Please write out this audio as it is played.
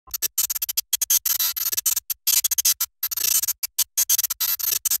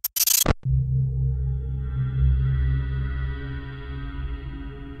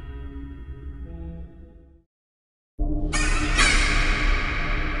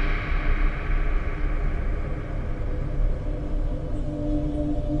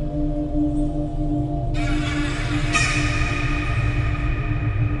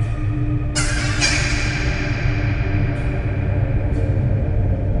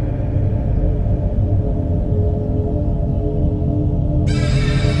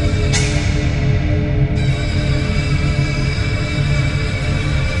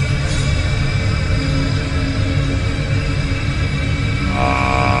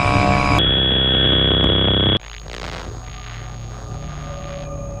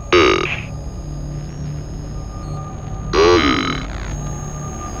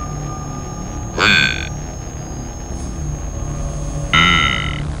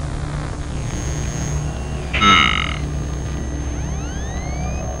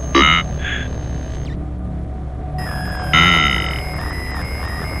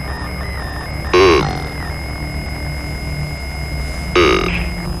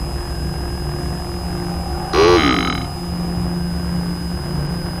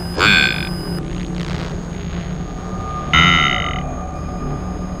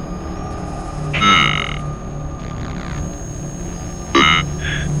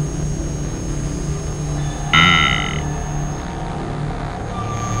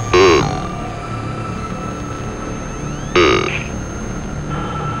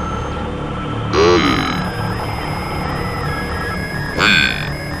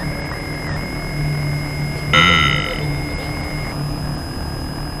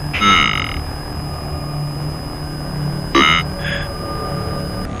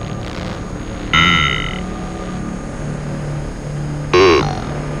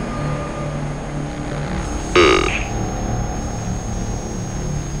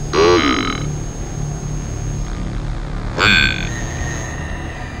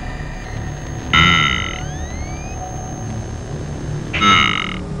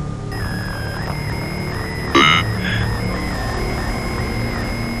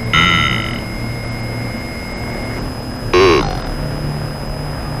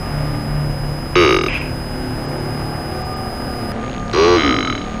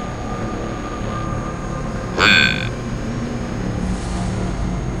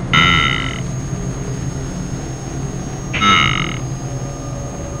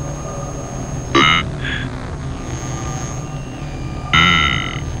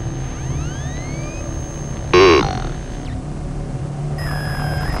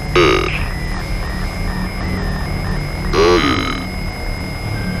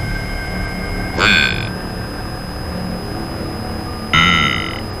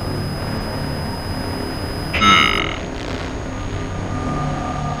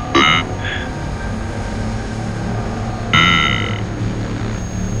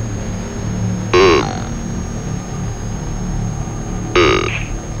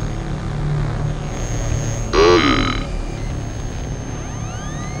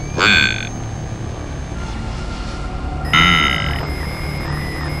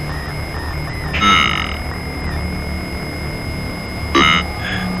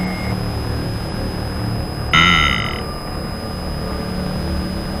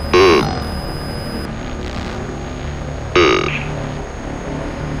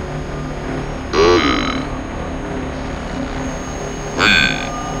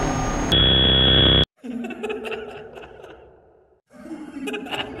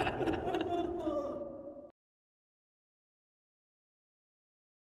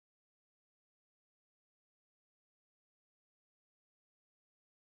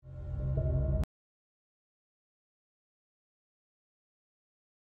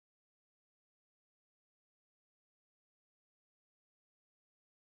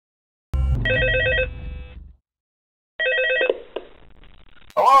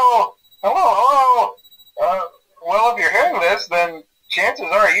Hello? Hello? Well, if you're hearing this, then chances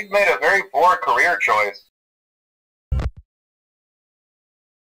are you've made a very poor career choice.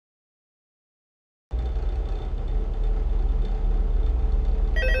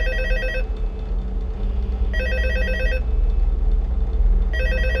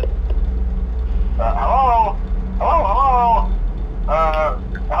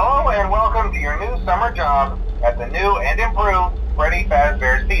 Hello and welcome to your new summer job at the new and improved Freddy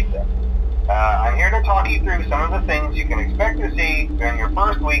Fazbear's Pizza. I'm here to talk you through some of the things you can expect to see during your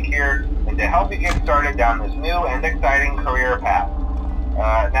first week here and to help you get started down this new and exciting career path.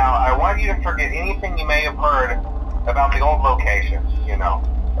 Now, I want you to forget anything you may have heard about the old location, you know.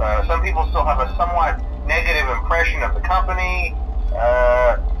 Some people still have a somewhat negative impression of the company.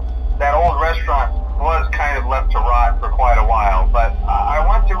 That old restaurant was kind of left to rot for quite a while, but I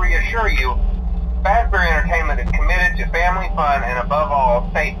want to reassure you, Fazbear Entertainment is committed to family fun and above all,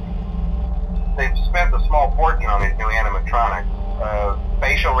 safety. They've spent a small fortune on these new animatronics.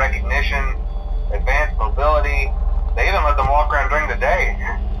 Facial recognition, advanced mobility, they even let them walk around during the day.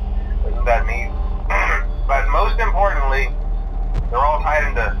 Isn't that neat? But most importantly, they're all tied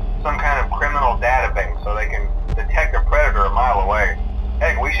into some kind of criminal database so they can detect a predator a mile away.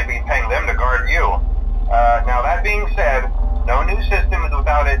 Heck, we should be paying them to guard you. Now that being said, no new system is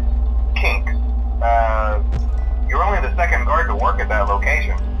without its kinks. You're only the second guard to work at that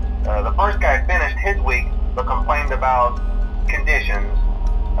location. The first guy finished his week but complained about conditions.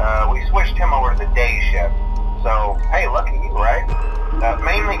 We switched him over to the day shift. So, hey, lucky you, right?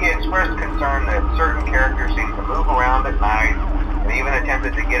 Mainly he expressed concern that certain characters seem to move around at night and even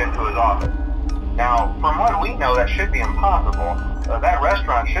attempted to get into his office. Now, from what we know, that should be impossible. That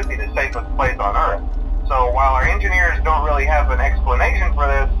restaurant should be the safest place on Earth. So while our engineers don't really have an explanation for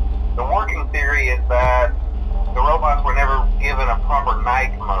this, the working theory is that the robots were never given a proper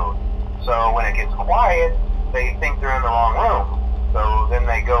night mode. So when it gets quiet, they think they're in the wrong room. So then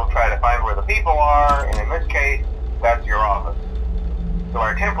they go try to find where the people are, and in this case, that's your office. So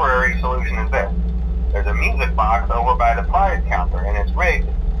our temporary solution is this. There's a music box over by the prize counter, and it's rigged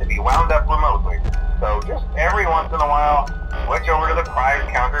to be wound up remotely. So just every once in a while, switch over to the prize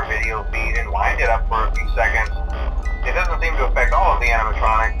counter video feed and wind it up for a few seconds. It doesn't seem to affect all of the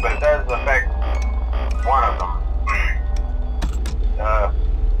animatronics, but it does affect one of them.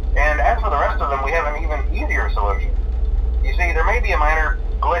 And as for the rest of them, we have an even easier solution. You see, there may be a minor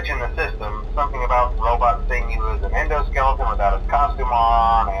glitch in the system, something about the robot seeing you as an endoskeleton without his costume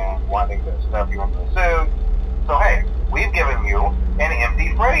on and wanting to stuff you into a suit. So hey, we've given you an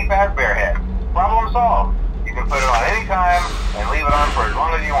empty Freddy Fazbear head. Problem solved. You can put it on any time and leave it on for as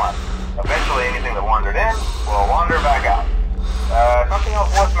long as you want. Eventually anything that wandered in will wander back out. Something else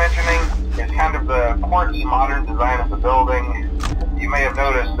worth mentioning is kind of the quirky modern design of the building. You may have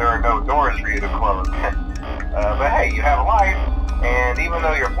noticed there are no doors for you to close. But hey, you have lights, and even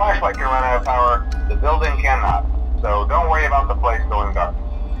though your flashlight can run out of power, the building cannot. So don't worry about the place going dark.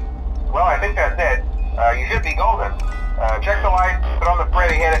 Well, I think that's it. You should be golden. Check the lights, put on the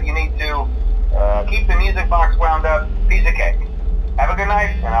Freddy head if you need to. Keep the music box wound up, piece of cake. Have a good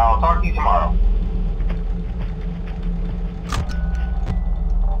night, and I'll talk to you tomorrow.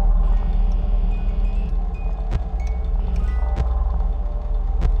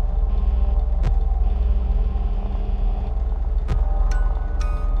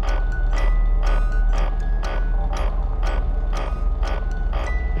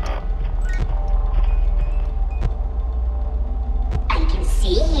 I can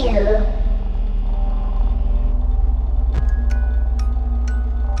see you.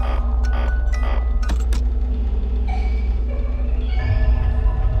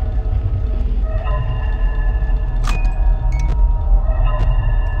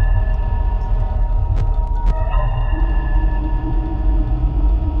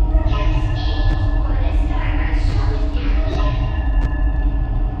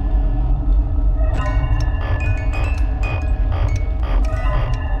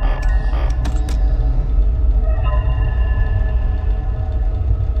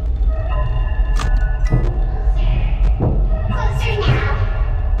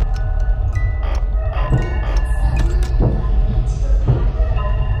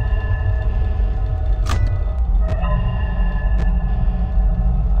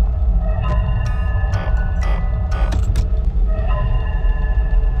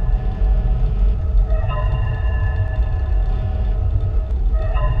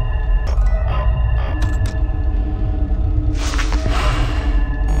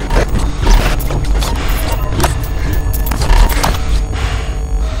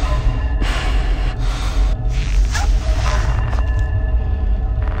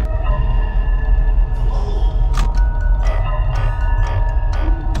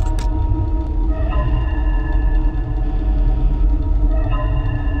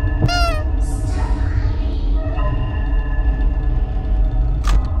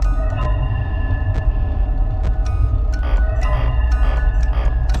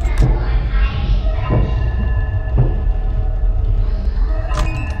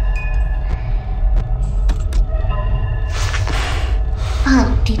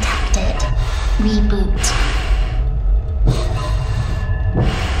 detected. Reboot.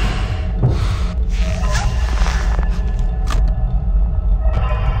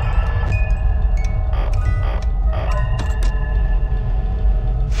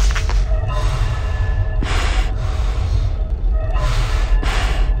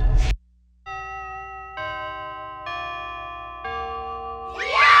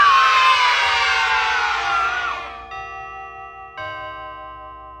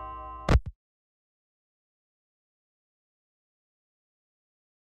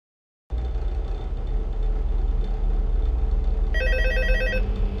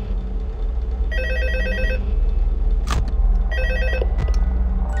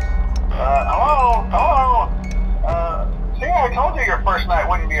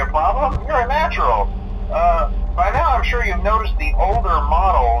 You've noticed the older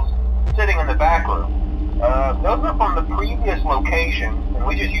models sitting in the back room. Those are from the previous location, and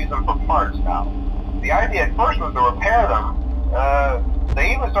we just use them for parts now. The idea at first was to repair them.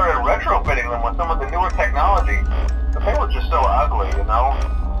 They even started retrofitting them with some of the newer technology, but they were just so ugly, you know?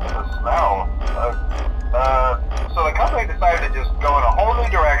 The smell. So the company decided to just go in a whole new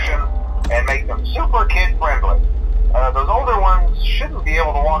direction and make them super kid-friendly. Those older ones shouldn't be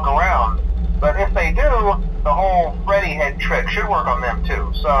able to walk around, but if they do, the whole Freddy head trick should work on them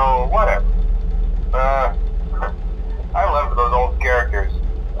too, so whatever. I loved those old characters.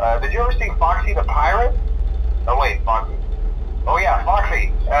 Did you ever see Foxy the Pirate? Oh wait, Foxy. Oh yeah,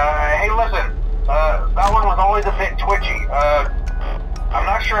 Foxy. Hey listen, that one was always a bit twitchy. I'm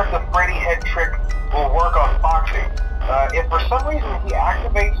not sure if the Freddy head trick will work on Foxy. If for some reason he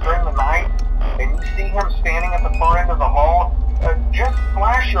activates during the night, and you see him standing at the far end of the hall, just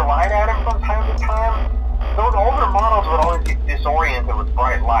flash your light at him from time to time. Those older models would always get disoriented with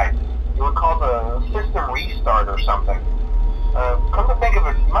bright lights. It would cause a system restart or something. Come to think of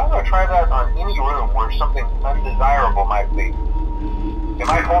it, you might want to try that on any room where something undesirable might be. It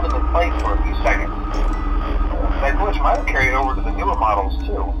might hold him in place for a few seconds. That glitch might have carried over to the newer models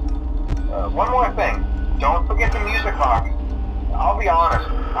too. One more thing, don't forget the music box. I'll be honest,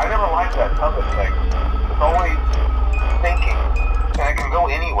 I never liked that puppet thing. It's always thinking, and it can go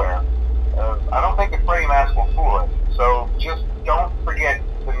anywhere. I don't think the Freddy mask will fool it, so just don't forget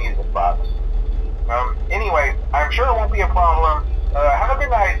the music box. Anyway, I'm sure it won't be a problem. Have a good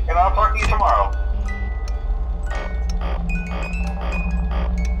night, and I'll talk to you tomorrow.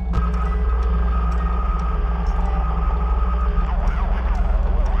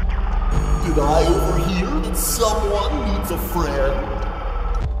 Did I overhear that someone needs a friend?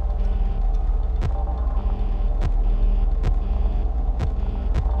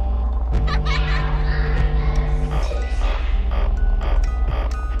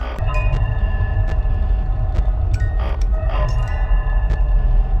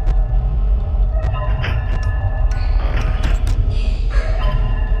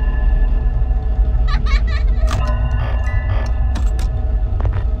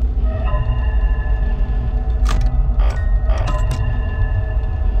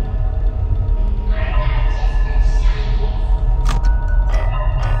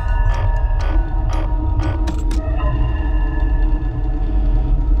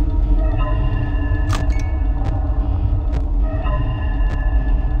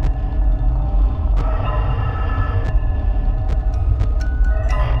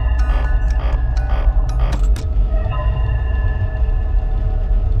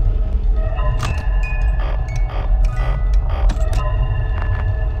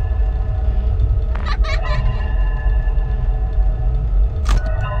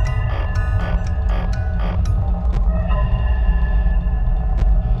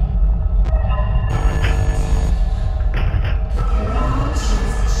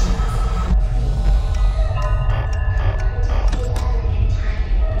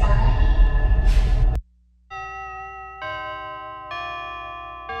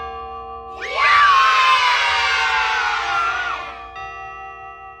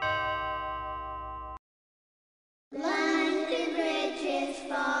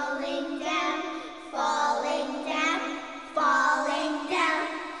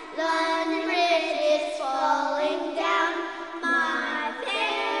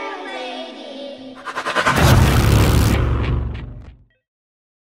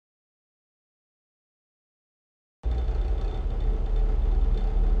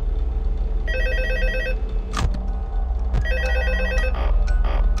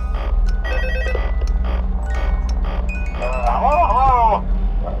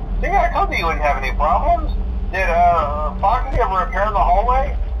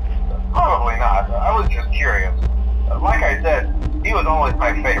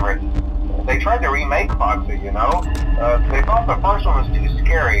 favorites. They tried to remake Foxy, you know? They thought the first one was too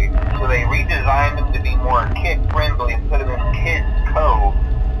scary, so they redesigned him to be more kid-friendly and put him in Kids Cove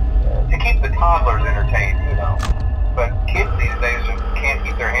to keep the toddlers entertained, you know? But kids these days just can't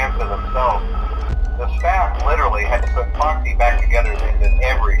keep their hands to themselves. The staff literally had to put Foxy back together at the end of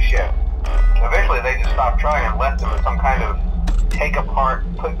every shift. Eventually they just stopped trying and left him as some kind of take-apart,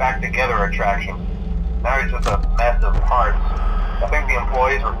 put-back-together attraction. Now he's just a mess of parts. I think the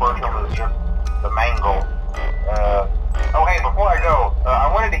employees refer to him as just the mangle. Oh hey, before I go, I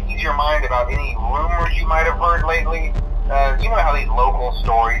wanted to ease your mind about any rumors you might have heard lately. You know how these local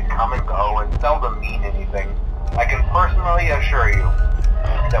stories come and go and seldom mean anything. I can personally assure you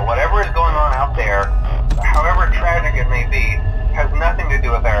that whatever is going on out there, however tragic it may be, has nothing to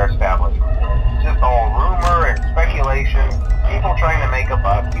do with our establishment. It's just all rumor and speculation, people trying to make a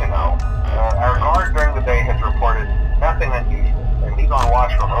buck, you know. Our guard during the day has reported nothing unusual, and he's on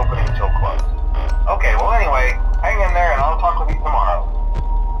watch from opening till close. Okay, well anyway, hang in there and I'll talk with you tomorrow.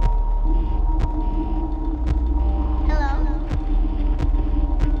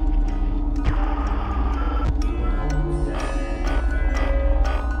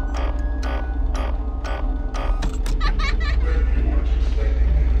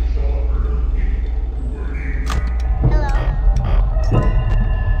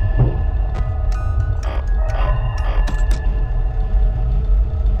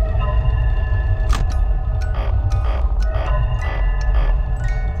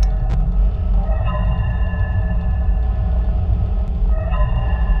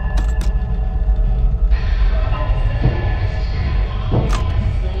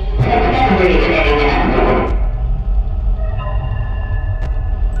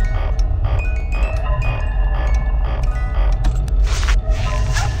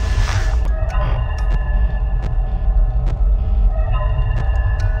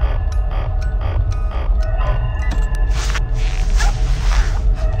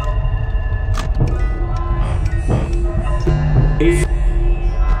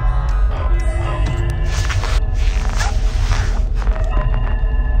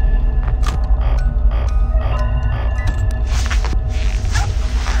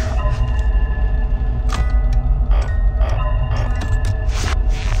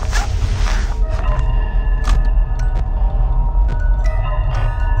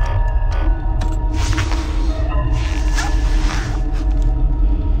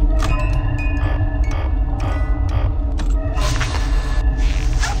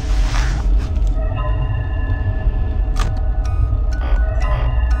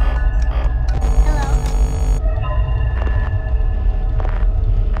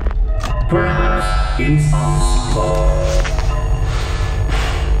 Perhaps impossible.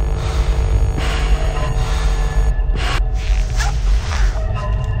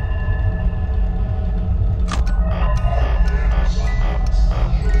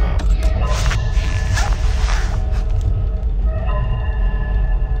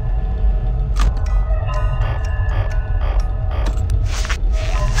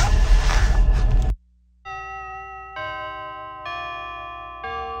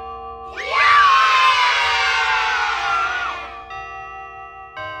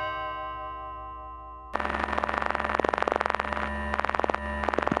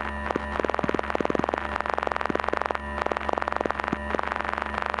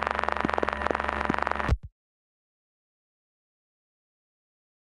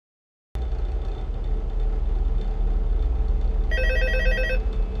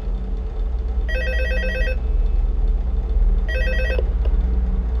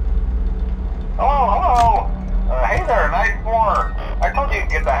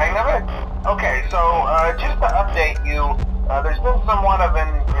 Just to update you, there's been somewhat of an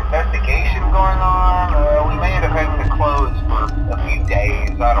investigation going on. We may end up having to close for a few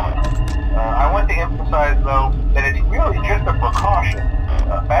days, I don't know. I want to emphasize, though, that it's really just a precaution.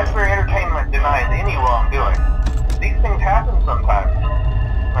 Fazbear Entertainment denies any wrongdoing. These things happen sometimes.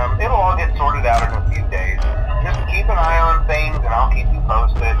 It'll all get sorted out in a few days. Just keep an eye on things and I'll keep you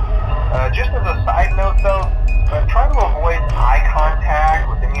posted. Just as a side note, though, try to avoid eye contact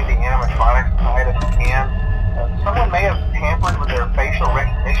with any of the animatronics tonight if you can. Someone may have tampered with their facial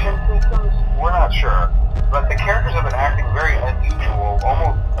recognition systems. We're not sure. But the characters have been acting very unusual,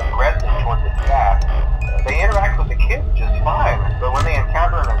 almost aggressive towards the staff. They interact with the kids just fine, but when they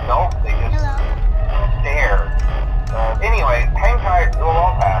encounter an adult, they just stare. Anyway, hang tight, it'll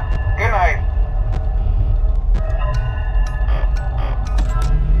all pass. Good night.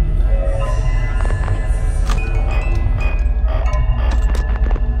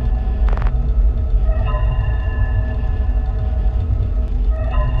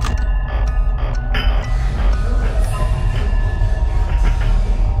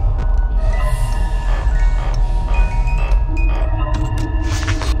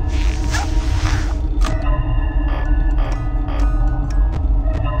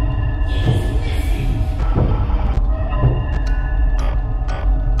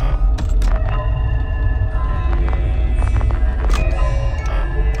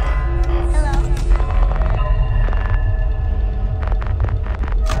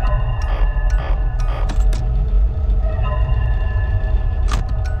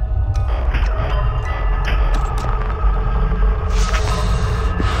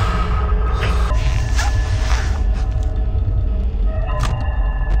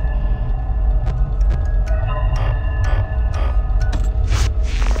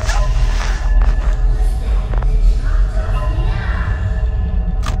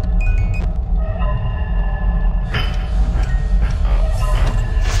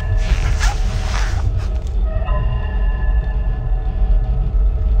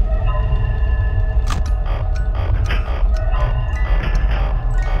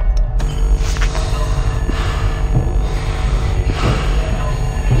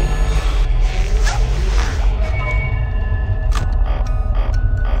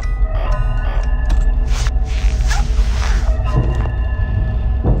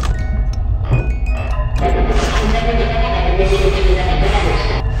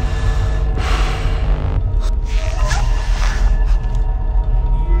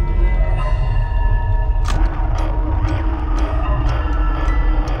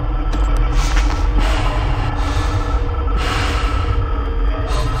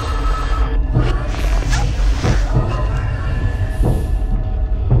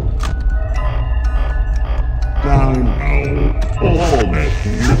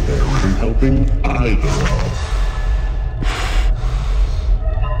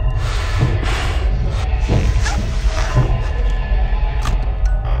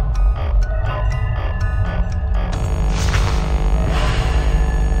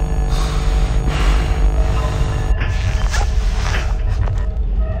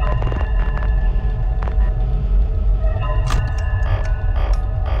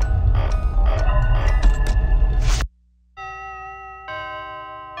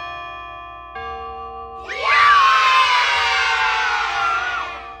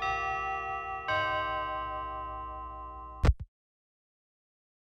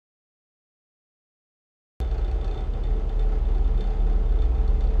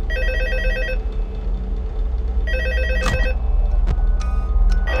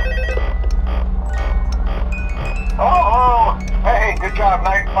 job,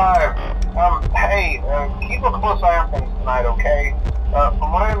 night 5. Hey, keep a close eye on things tonight, okay?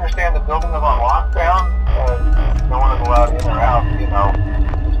 From what I understand, the building is on lockdown. No one is allowed in or out, you know,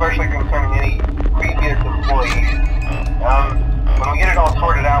 especially concerning any previous employees. When we get it all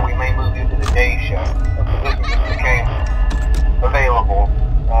sorted out, we may move you to the day shift. The position just became available.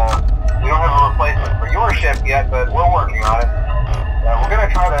 We don't have a replacement for your shift yet, but we're working on it. We're going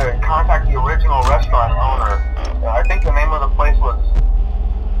to try to contact the original restaurant owner. I think the name of the place was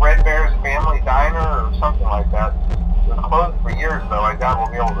Fazbear's Family Diner or something like that. It was closed for years, though. I doubt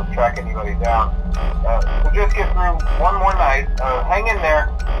we'll be able to track anybody down. So just get through one more night. Hang in there.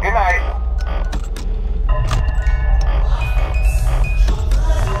 Good night.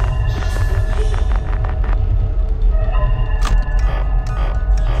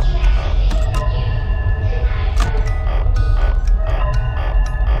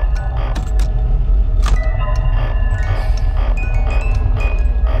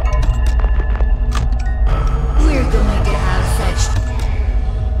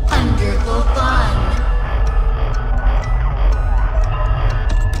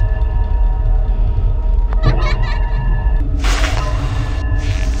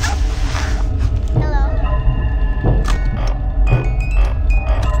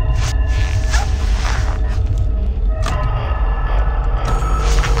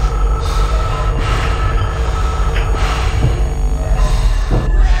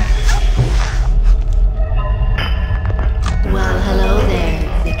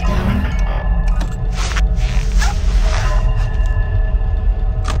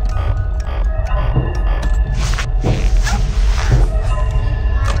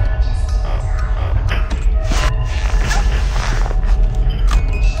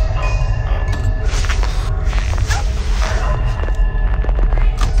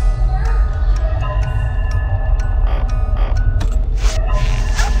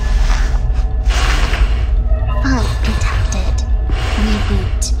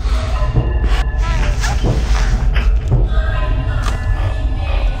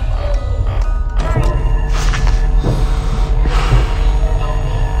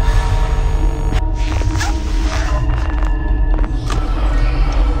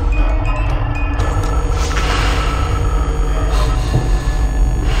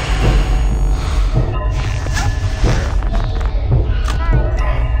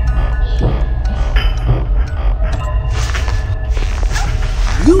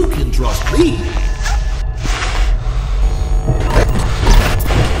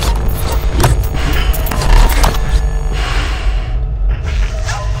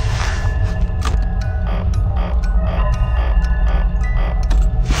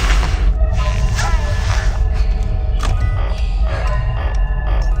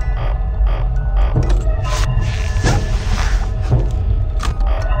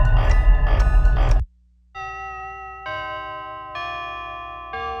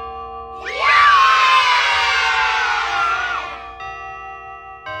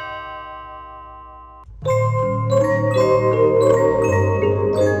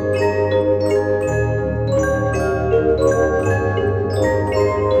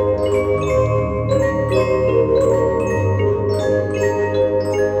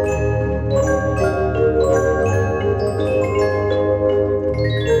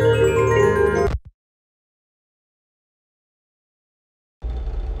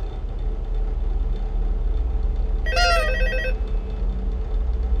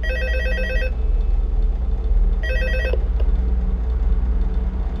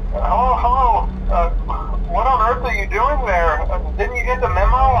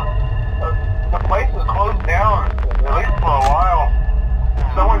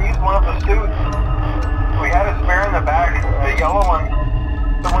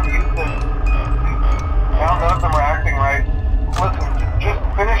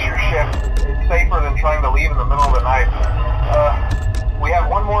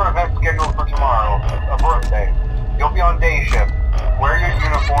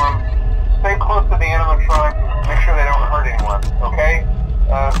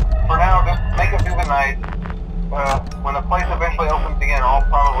 When the place eventually opens again, I'll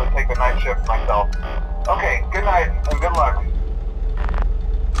probably take a night shift myself. Okay, good night and good luck.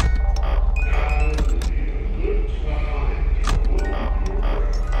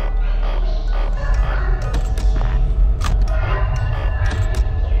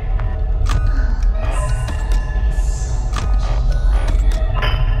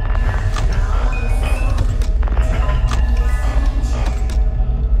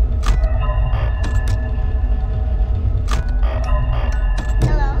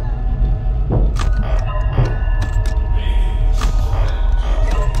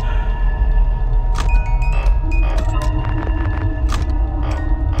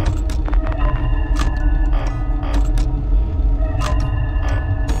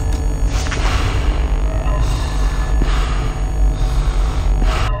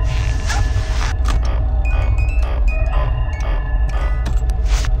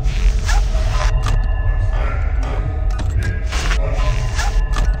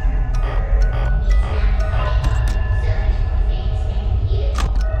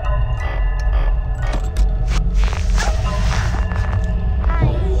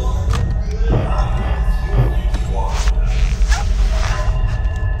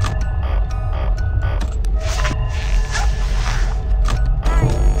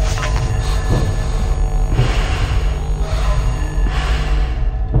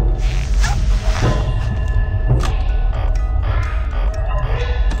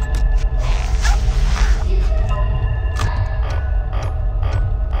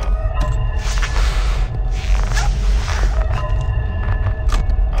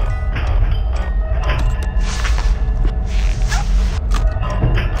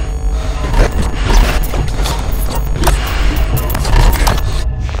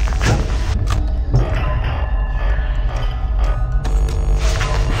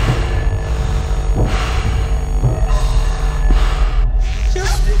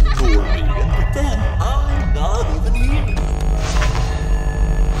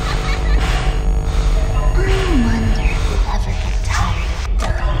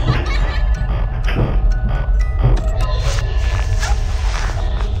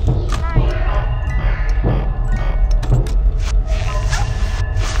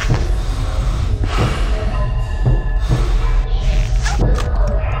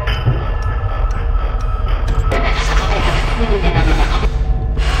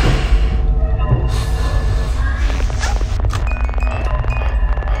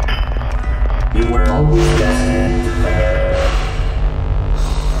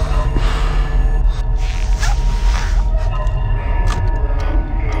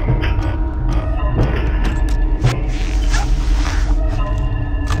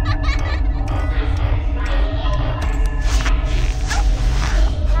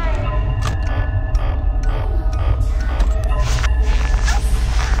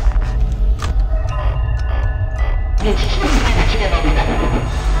 This